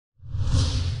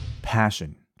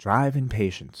passion, drive, and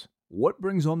patience. What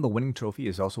brings home the winning trophy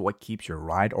is also what keeps your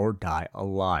ride or die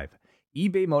alive.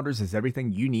 eBay Motors has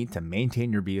everything you need to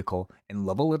maintain your vehicle and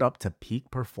level it up to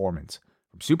peak performance.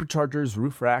 From superchargers,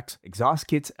 roof racks, exhaust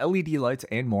kits, LED lights,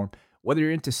 and more, whether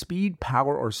you're into speed,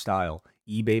 power, or style,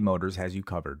 eBay Motors has you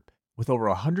covered. With over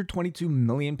 122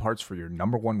 million parts for your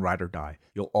number one ride or die,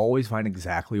 you'll always find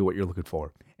exactly what you're looking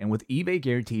for. And with eBay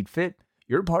Guaranteed Fit,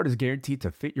 your part is guaranteed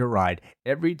to fit your ride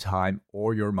every time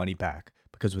or your money back.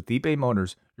 Because with eBay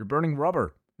Motors, you're burning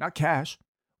rubber, not cash.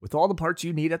 With all the parts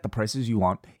you need at the prices you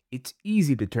want, it's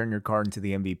easy to turn your car into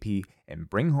the MVP and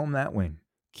bring home that win.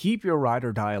 Keep your ride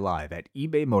or die alive at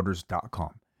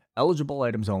ebaymotors.com. Eligible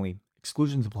items only.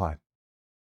 Exclusions apply.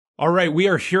 All right, we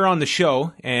are here on the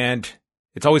show, and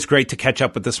it's always great to catch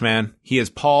up with this man. He is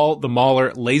Paul the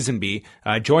Mauler Lazenby,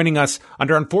 joining us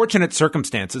under unfortunate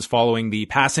circumstances following the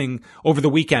passing over the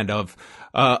weekend of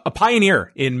a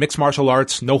pioneer in mixed martial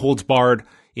arts, no holds barred,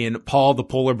 in Paul the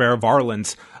Polar Bear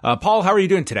Varelans. Paul, how are you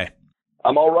doing today?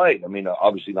 I'm all right. I mean,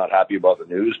 obviously not happy about the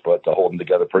news, but holding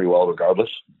together pretty well regardless.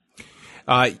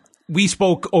 We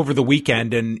spoke over the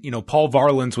weekend, and, Paul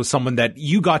Varelans was someone that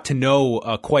you got to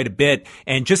know quite a bit.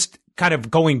 And just kind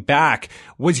of going back,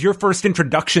 was your first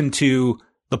introduction to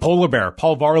the Polar Bear,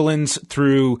 Paul Varelans,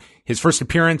 through his first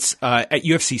appearance at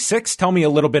UFC 6? Tell me a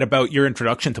little bit about your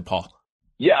introduction to Paul.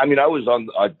 Yeah, I mean,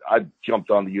 I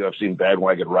jumped on the UFC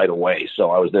bandwagon right away.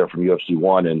 So I was there from UFC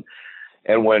 1.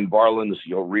 And when Varelans,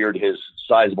 reared his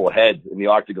sizable head in the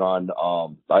octagon,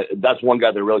 that's one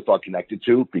guy that I really felt connected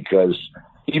to, because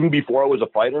even before I was a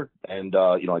fighter, and,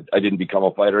 I didn't become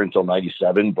a fighter until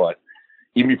 97, but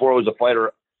even before I was a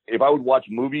fighter, if I would watch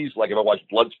movies, like if I watched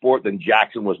Bloodsport, then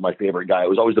Jackson was my favorite guy. It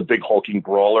was always the big hulking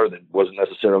brawler that wasn't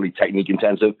necessarily technique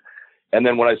intensive. And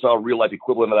then when I saw a real life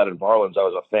equivalent of that in Varelans, I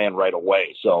was a fan right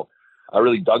away. So I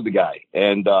really dug the guy.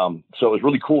 And so it was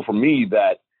really cool for me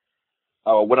that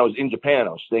when I was in Japan,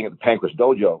 I was staying at the Pancras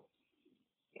Dojo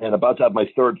and about to have my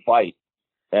third fight.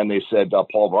 And they said,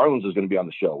 Paul Varelans is going to be on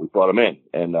the show. We brought him in.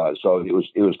 And so it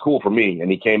was cool for me. And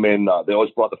he came in. They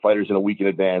always brought the fighters in a week in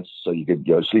advance so you could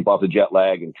sleep off the jet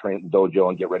lag and train at the dojo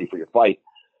and get ready for your fight.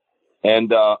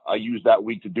 And I used that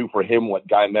week to do for him what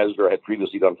Guy Mesner had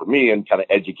previously done for me, and kind of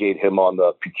educate him on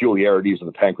the peculiarities of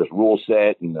the Pancras rule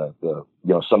set and the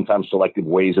sometimes selective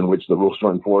ways in which the rules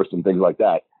are enforced and things like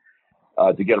that,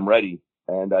 to get him ready.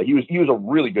 And he was a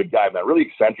really good guy, man, really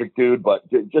eccentric dude, but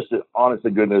just an honest to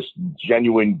goodness,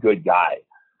 genuine good guy.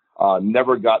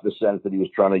 Never got the sense that he was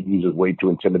trying to use his weight to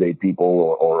intimidate people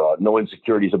or no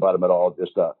insecurities about him at all.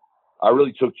 Just I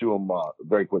really took to him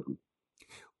very quickly.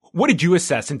 What did you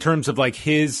assess in terms of like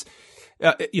his,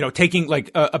 taking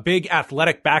like a big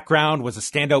athletic background, was a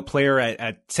standout player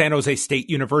at San Jose State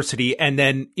University, and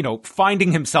then,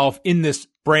 finding himself in this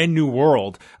brand new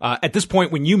world. At this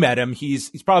point, when you met him, he's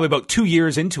probably about 2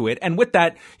 years into it. And with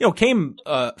that, came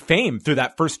fame through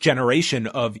that first generation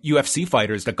of UFC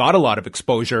fighters that got a lot of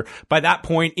exposure. By that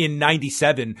point in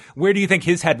 97, where do you think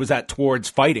his head was at towards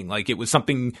fighting? Like, it was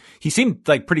something he seemed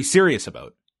like pretty serious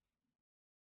about.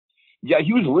 Yeah,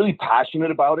 he was really passionate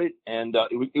about it, and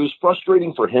it was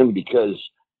frustrating for him because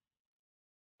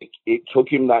it took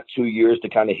him that 2 years to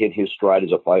kind of hit his stride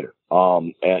as a fighter.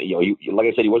 And like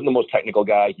I said, he wasn't the most technical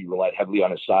guy. He relied heavily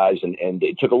on his size, and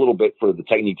it took a little bit for the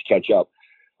technique to catch up.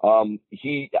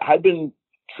 He had been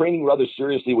training rather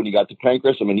seriously when he got to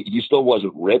Pancras. I mean, he still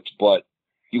wasn't ripped, but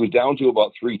he was down to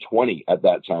about 320 at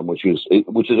that time, which is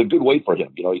a good weight for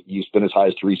him. He's been as high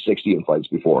as 360 in fights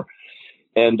before,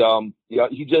 and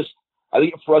I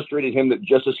think it frustrated him that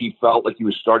just as he felt like he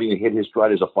was starting to hit his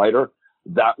stride as a fighter,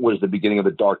 that was the beginning of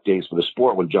the dark days for the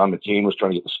sport, when John McCain was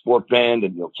trying to get the sport banned,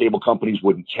 and cable companies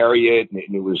wouldn't carry it, and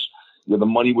it was the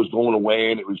money was going away,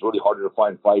 and it was really harder to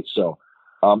find fights. So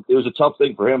it was a tough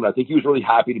thing for him, and I think he was really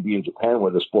happy to be in Japan,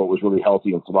 where the sport was really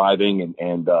healthy and thriving,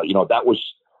 and that was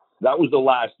the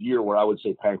last year where I would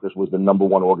say Pancras was the number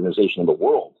one organization in the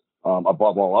world,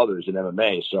 above all others in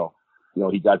MMA. So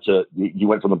he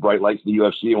went from the bright lights of the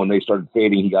UFC, and when they started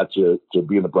fading, he got to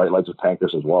be in the bright lights of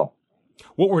Pancras as well.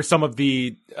 What were some of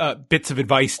the bits of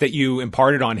advice that you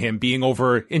imparted on him being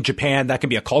over in Japan? That can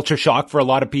be a culture shock for a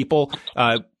lot of people.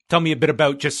 Tell me a bit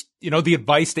about just, the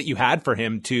advice that you had for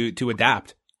him to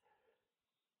adapt.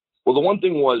 Well, the one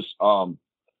thing was,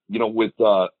 with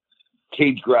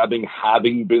cage grabbing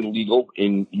having been legal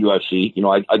in UFC,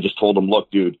 I just told him, look,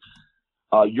 dude,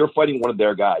 you're fighting one of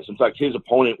their guys. In fact, his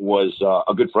opponent was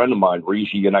a good friend of mine,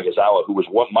 Riichi Nagasawa, who was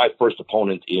my first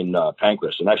opponent in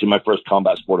Pancras, and actually my first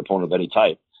combat sport opponent of any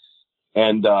type.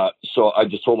 And so I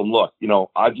just told him, look,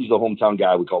 Aji's the hometown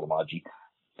guy. We called him Aji.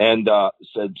 And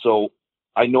said, so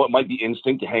I know it might be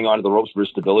instinct to hang on to the ropes for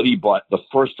stability, but the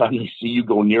first time they see you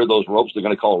go near those ropes, they're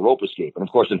going to call a rope escape. And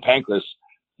of course, in Pancrase,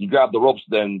 you grab the ropes,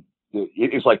 then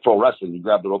it's like pro wrestling. You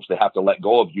grab the ropes, they have to let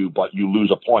go of you, but you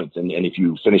lose a point. And if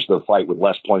you finish the fight with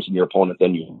less points than your opponent,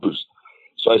 then you lose.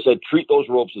 So I said, treat those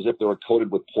ropes as if they were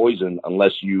coated with poison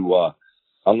unless you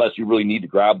really need to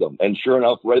grab them. And sure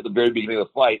enough, right at the very beginning of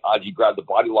the fight, Aji grabbed the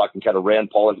body lock and kind of ran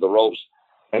Paul into the ropes.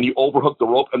 And he overhooked the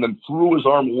rope and then threw his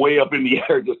arm way up in the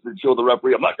air just to show the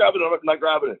referee, I'm not grabbing it, I'm not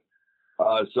grabbing it.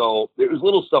 So there was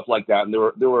little stuff like that. And there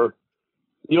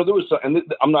was some, and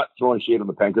I'm not throwing shade on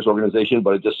the Pancrase organization,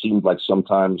 but it just seemed like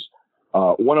sometimes,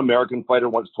 one American fighter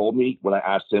once told me when I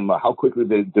asked him, how quickly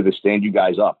did they stand you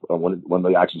guys up when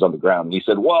the action's on the ground? And he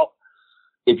said, well,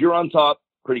 if you're on top,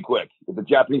 pretty quick. If the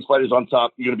Japanese fighter's on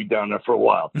top, you're going to be down there for a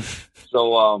while.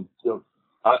 So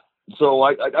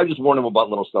I just warned him about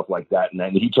little stuff like that, and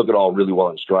then he took it all really well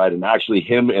in stride. And actually,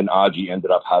 him and Aji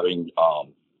ended up having,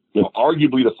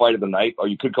 arguably the fight of the night, or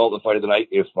you could call it the fight of the night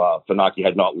if Funaki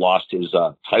had not lost his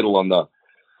title on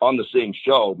the same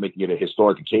show, making it a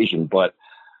historic occasion. But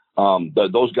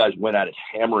those guys went at it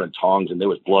hammer and tongs, and there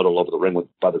was blood all over the ring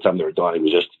by the time they were done. It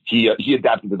was just he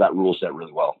adapted to that rule set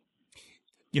really well.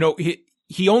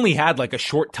 He only had like a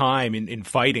short time in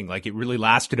fighting. Like it really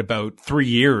lasted about 3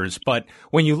 years. But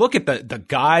when you look at the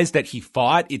guys that he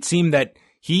fought, it seemed that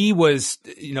he was,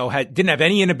 didn't have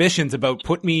any inhibitions about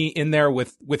put me in there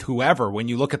with whoever. When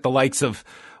you look at the likes of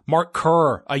Mark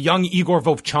Kerr, a young Igor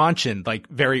Vovchanchin, like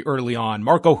very early on,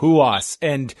 Marco Huas.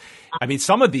 And I mean,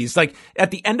 some of these, like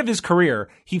at the end of his career,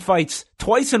 he fights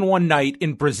twice in one night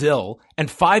in Brazil and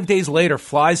 5 days later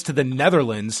flies to the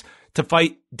Netherlands to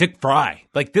fight Dick Fry.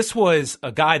 Like this was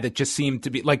a guy that just seemed to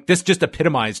be like, this just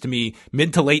epitomized to me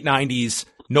mid to late 90s,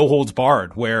 no holds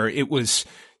barred, where it was,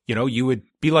 you would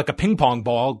be like a ping pong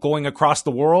ball going across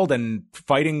the world and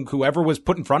fighting whoever was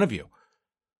put in front of you.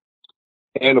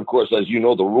 And of course, as you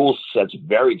know, the rule sets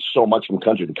varied so much from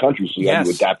country to country, so you have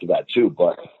to adapt to that too.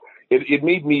 But it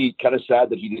made me kind of sad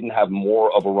that he didn't have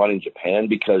more of a run in Japan,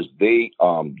 because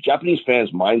Japanese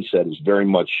fans' mindset is very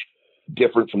much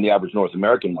different from the average North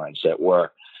American mindset,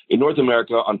 where in North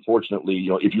America, unfortunately,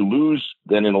 if you lose,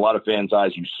 then in a lot of fans'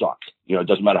 eyes, you suck. It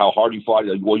doesn't matter how hard you fought.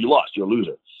 Like, well, you lost, you're a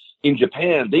loser. In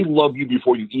Japan, they love you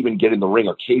before you even get in the ring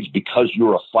or cage because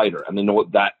you're a fighter, and they know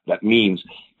what that means.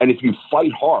 And if you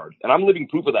fight hard, and I'm living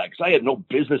proof of that, because I had no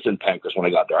business in Pancrase when I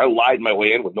got there. I lied my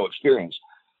way in with no experience,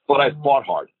 but I fought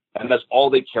hard, and that's all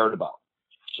they cared about.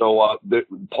 So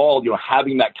Paul,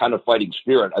 having that kind of fighting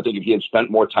spirit, I think if he had spent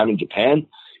more time in Japan,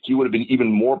 he would have been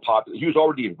even more popular. He was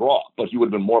already a draw, but he would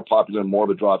have been more popular and more of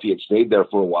a draw if he had stayed there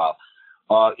for a while.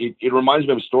 It reminds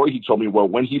me of a story he told me where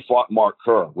when he fought Mark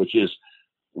Kerr, which is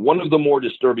one of the more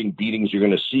disturbing beatings you're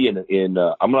going to see in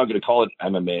I'm not going to call it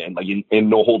MMA, and like in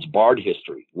no holds barred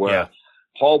history, where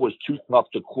Paul was too tough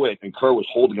to quit and Kerr was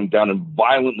holding him down and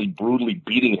violently, brutally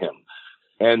beating him.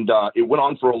 And it went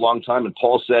on for a long time. And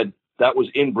Paul said that was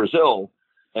in Brazil.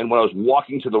 And when I was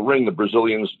walking to the ring, the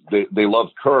Brazilians, they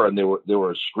loved Kerr, and they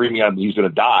were screaming at him he's going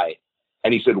to die.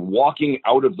 And he said, walking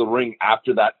out of the ring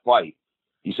after that fight,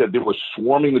 he said they were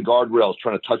swarming the guardrails,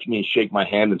 trying to touch me and shake my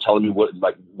hand and telling me what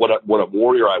a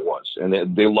warrior I was.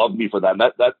 And they loved me for that.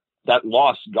 And that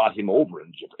loss got him over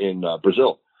in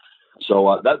Brazil.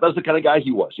 So that's the kind of guy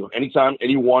he was. Anytime,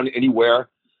 anyone, anywhere,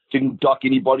 didn't duck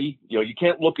anybody. You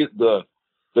can't look at the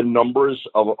numbers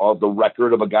of the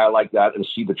record of a guy like that and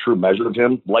see the true measure of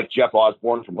him. Like Jeff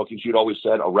Osborne from Hook and Shoot always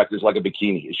said, a record's like a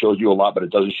bikini. It shows you a lot, but it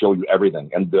doesn't show you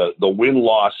everything. And the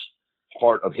win-loss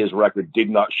part of his record did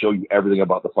not show you everything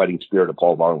about the fighting spirit of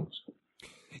Paul Varelans.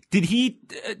 Did he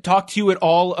talk to you at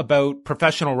all about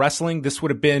professional wrestling? This would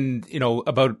have been,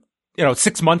 about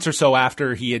 6 months or so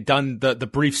after he had done the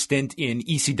brief stint in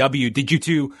ECW. Did you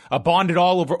two bond at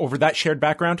all over that shared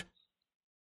background?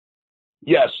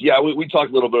 Yes. Yeah. We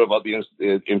talked a little bit about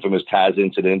the infamous Taz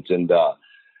incident, and,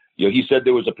 he said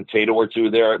there was a potato or two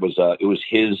there. It was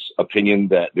his opinion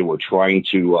that they were trying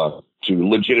to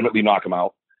legitimately knock him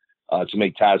out, to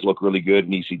make Taz look really good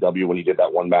in ECW when he did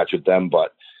that one match with them.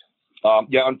 But,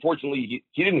 unfortunately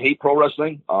he didn't hate pro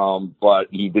wrestling, but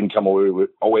he didn't come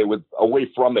away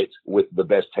from it with the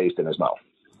best taste in his mouth.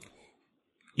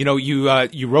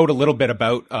 You wrote a little bit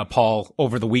about Paul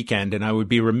over the weekend, and I would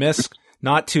be remiss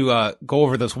not to go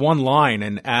over this one line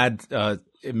and add,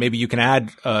 maybe you can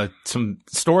add some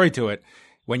story to it,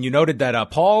 when you noted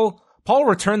that Paul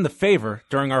returned the favor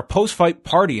during our post-fight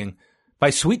partying by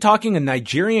sweet-talking a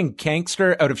Nigerian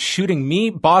gangster out of shooting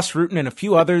me, Boss Rutan, and a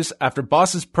few others after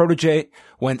Boss's protege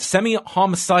went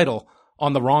semi-homicidal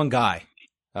on the wrong guy.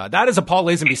 That is a Paul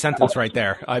Lazenby sentence right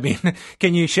there. I mean,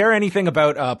 can you share anything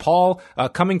about Paul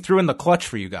coming through in the clutch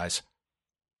for you guys?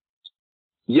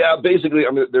 Yeah, basically,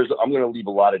 I'm going to leave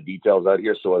a lot of details out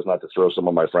here so as not to throw some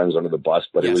of my friends under the bus.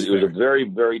 But it was a very,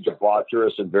 very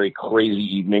debaucherous and very crazy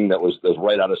evening that was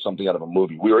right out of something out of a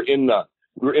movie. We were in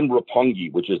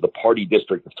Roppongi, which is the party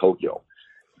district of Tokyo.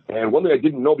 And one thing I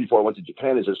didn't know before I went to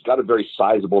Japan is it's got a very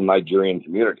sizable Nigerian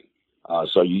community.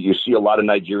 So you see a lot of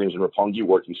Nigerians in Roppongi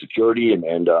working security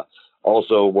and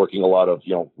also working a lot of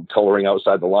coloring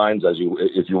outside the lines,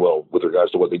 if you will, with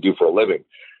regards to what they do for a living.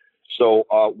 So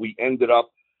we ended up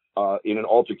in an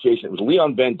altercation. It was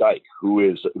Leon Van Dyke, who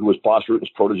was Bas Rutten's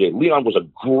protege. Leon was a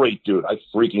great dude. I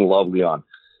freaking love Leon,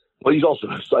 but he's also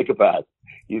a psychopath.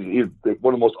 He's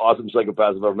one of the most awesome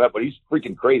psychopaths I've ever met. But he's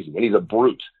freaking crazy and he's a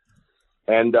brute.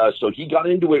 And so he got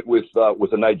into it with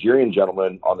a Nigerian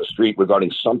gentleman on the street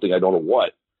regarding something, I don't know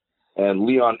what. And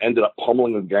Leon ended up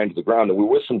pummeling the guy into the ground. And we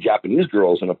were with some Japanese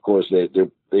girls, and of course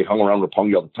they hung around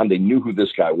Roppongi all the time. They knew who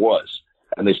this guy was,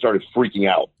 and they started freaking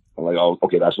out. I'm like, oh,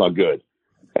 okay, that's not good.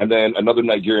 And then another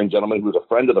Nigerian gentleman who was a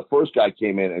friend of the first guy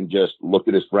came in and just looked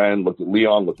at his friend, looked at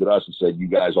Leon, looked at us, and said, "You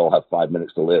guys all have 5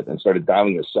 minutes to live," and started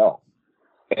dialing his cell.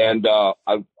 And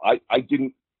I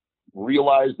didn't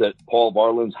realize that Paul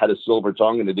Varelans had a silver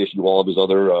tongue in addition to all of his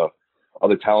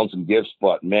other talents and gifts.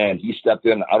 But man, he stepped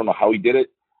in. I don't know how he did it,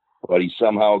 but he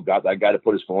somehow got that guy to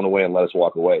put his phone away and let us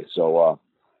walk away. So,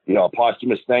 a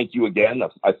posthumous thank you again.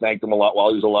 I thanked him a lot while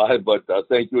he was alive, but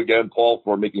thank you again, Paul,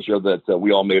 for making sure that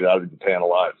we all made it out of Japan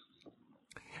alive.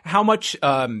 How much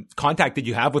contact did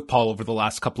you have with Paul over the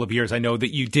last couple of years? I know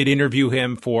that you did interview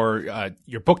him for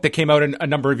your book that came out a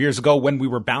number of years ago, When We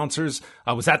Were Bouncers.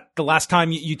 Was that the last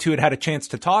time you two had a chance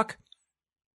to talk?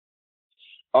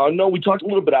 No, we talked a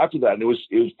little bit after that, and it was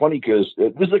funny because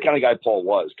this is the kind of guy Paul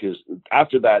was. Because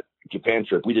after that Japan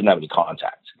trip, we didn't have any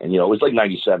contact, and it was like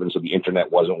 '97, so the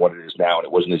internet wasn't what it is now, and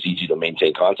it wasn't as easy to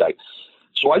maintain contact.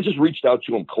 So I just reached out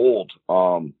to him cold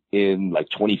in like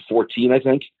 2014, I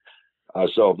think.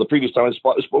 So the previous time I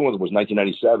spoke with him was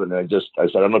 1997, and I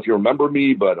said, "I don't know if you remember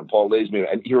me, but I'm Paul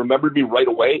Lazenby," and he remembered me right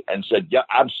away and said, "Yeah,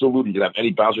 absolutely. You have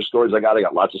any bouncer stories? I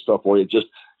got lots of stuff for you." Just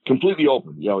completely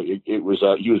open. It was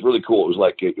he was really cool. It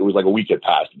was like a week had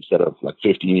passed instead of like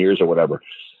 15 years or whatever.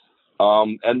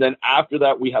 And then after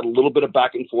that, we had a little bit of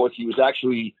back and forth. He was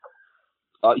actually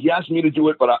he asked me to do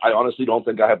it, but I honestly don't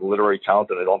think I have the literary talent,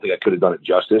 and I don't think I could have done it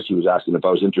justice. He was asking if I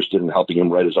was interested in helping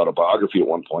him write his autobiography at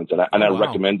one point, and I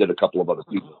recommended a couple of other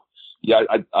people. Yeah,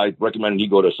 I recommended he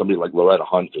go to somebody like Loretta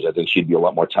Hunt because I think she'd be a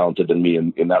lot more talented than me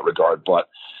in that regard. But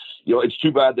it's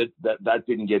too bad that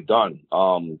didn't get done.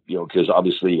 Because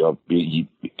obviously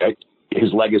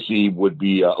his legacy would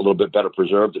be a little bit better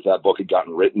preserved if that book had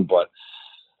gotten written. But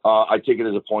I take it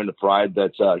as a point of pride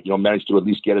that managed to at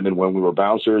least get him in When We Were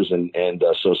Bouncers, and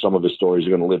so some of his stories are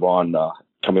going to live on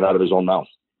coming out of his own mouth.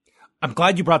 I'm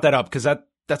glad you brought that up because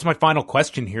that's my final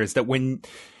question here. Is that when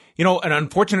an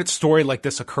unfortunate story like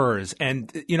this occurs,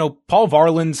 and Paul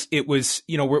Varelans, it was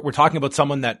we're talking about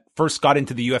someone that first got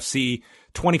into the UFC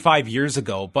 25 years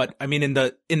ago, but I mean in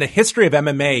the history of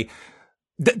MMA.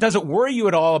 Does it worry you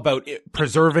at all about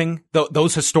preserving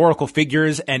those historical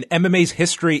figures and MMA's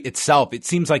history itself? It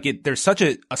seems like there's such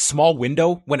a small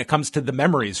window when it comes to the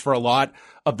memories for a lot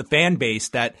of the fan base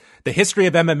that the history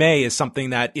of MMA is something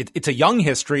that it's a young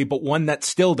history, but one that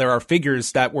still there are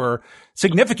figures that were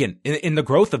significant in the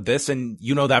growth of this, and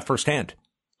that firsthand.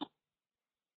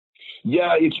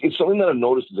 Yeah, it's something that I've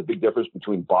noticed is a big difference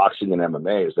between boxing and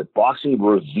MMA is that boxing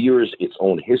reveres its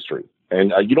own history.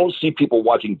 And you don't see people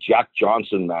watching Jack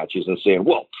Johnson matches and saying,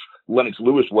 well, Lennox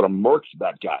Lewis would have murked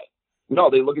that guy. No,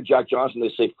 they look at Jack Johnson,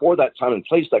 they say, for that time and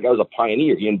place, that guy was a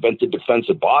pioneer. He invented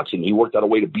defensive boxing. He worked out a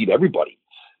way to beat everybody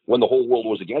when the whole world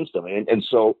was against him. And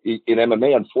so in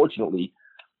MMA, unfortunately,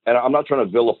 and I'm not trying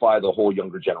to vilify the whole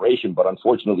younger generation, but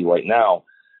unfortunately right now,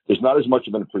 there's not as much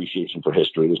of an appreciation for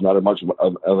history. There's not as much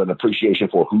of an appreciation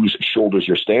for whose shoulders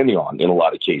you're standing on in a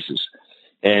lot of cases.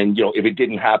 And, if it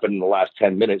didn't happen in the last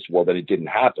 10 minutes, well, then it didn't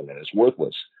happen and it's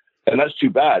worthless. And that's too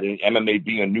bad. And MMA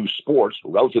being a new sport, a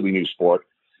relatively new sport,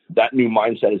 that new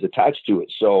mindset is attached to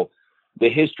it. So the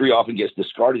history often gets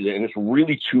discarded. And it's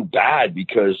really too bad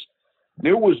because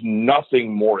there was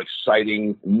nothing more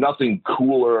exciting, nothing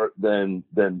cooler than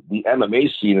the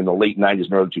MMA scene in the late 90s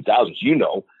and early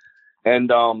 2000s,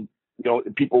 And,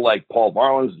 people like Paul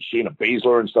Varelans and Shayna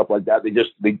Baszler and stuff like that,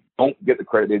 they don't get the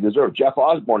credit they deserve. Jeff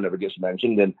Osborne never gets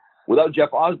mentioned. And without Jeff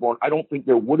Osborne, I don't think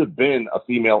there would have been a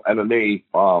female MMA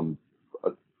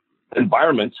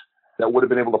environment that would have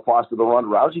been able to foster the Ronda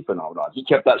Rousey phenomenon. He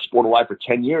kept that sport alive for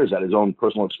 10 years at his own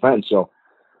personal expense. So,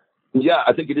 yeah,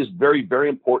 I think it is very, very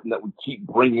important that we keep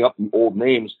bringing up the old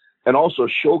names and also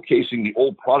showcasing the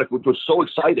old product, which was so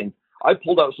exciting. I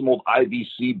pulled out some old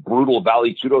IBC brutal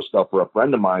Valley Tudo stuff for a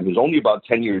friend of mine who's only about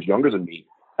 10 years younger than me.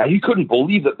 And he couldn't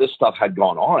believe that this stuff had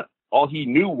gone on. All he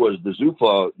knew was the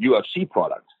Zuffa UFC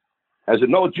product. I said,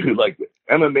 no, dude, like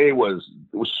MMA was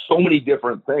so many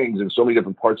different things in so many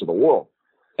different parts of the world.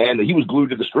 And he was glued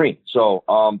to the screen. So,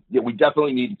 we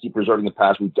definitely need to keep preserving the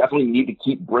past. We definitely need to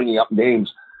keep bringing up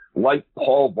names like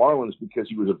Paul Varelans, because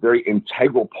he was a very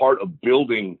integral part of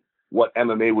building what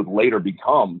MMA would later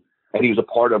become. And he was a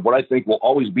part of what I think will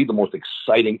always be the most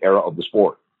exciting era of the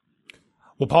sport.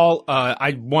 Well, Paul,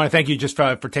 I want to thank you just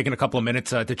for taking a couple of minutes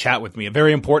to chat with me. A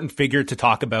very important figure to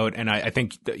talk about. And I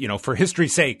think, for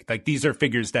history's sake, like these are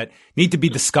figures that need to be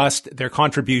discussed, their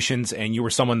contributions. And you were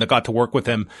someone that got to work with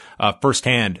him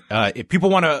firsthand. If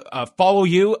people want to follow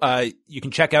you, you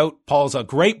can check out Paul's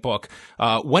great book,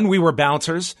 When We Were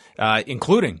Bouncers,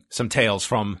 including some tales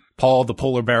from Paul the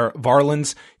Polar Bear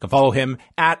Varelans. You can follow him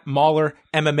at Mahler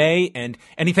MMA. And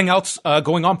anything else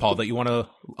going on, Paul, that you want to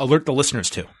alert the listeners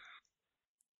to?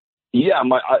 Yeah,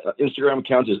 my Instagram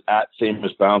account is at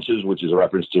Famous Bouncers, which is a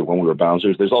reference to When We Were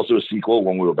Bouncers. There's also a sequel,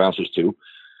 When We Were Bouncers 2.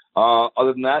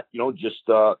 Other than that,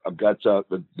 I've got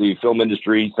the film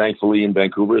industry, thankfully, in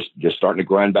Vancouver, is just starting to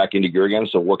grind back into gear again.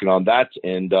 So working on that,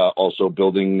 and also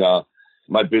building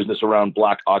my business around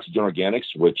Black Oxygen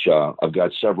Organics, which I've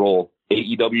got several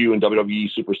AEW and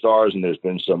WWE superstars, and there's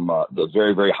been some the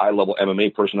very, very high-level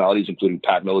MMA personalities, including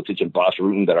Pat Miletich and Bas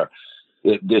Rutten, that are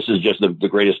this is just the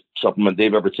greatest supplement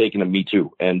they've ever taken, and me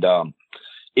too. And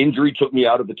injury took me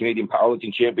out of the Canadian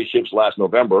Powerlifting Championships last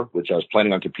November, which I was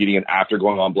planning on competing in after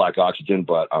going on Black Oxygen,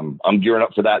 but I'm gearing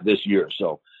up for that this year.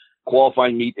 So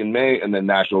qualifying meet in May, and then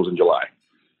nationals in July.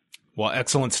 Well,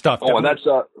 excellent stuff. Oh, and that's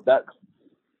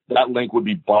that link would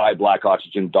be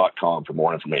buybblackoxygen.com for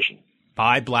more information.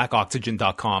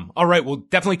 Buybblackoxygen.com. All right. Well,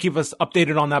 definitely keep us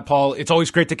updated on that, Paul. It's always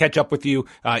great to catch up with you,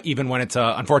 even when it's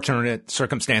unfortunate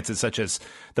circumstances such as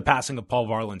the passing of Paul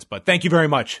Varelans. But thank you very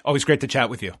much. Always great to chat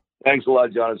with you. Thanks a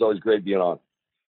lot, John. It's always great being on.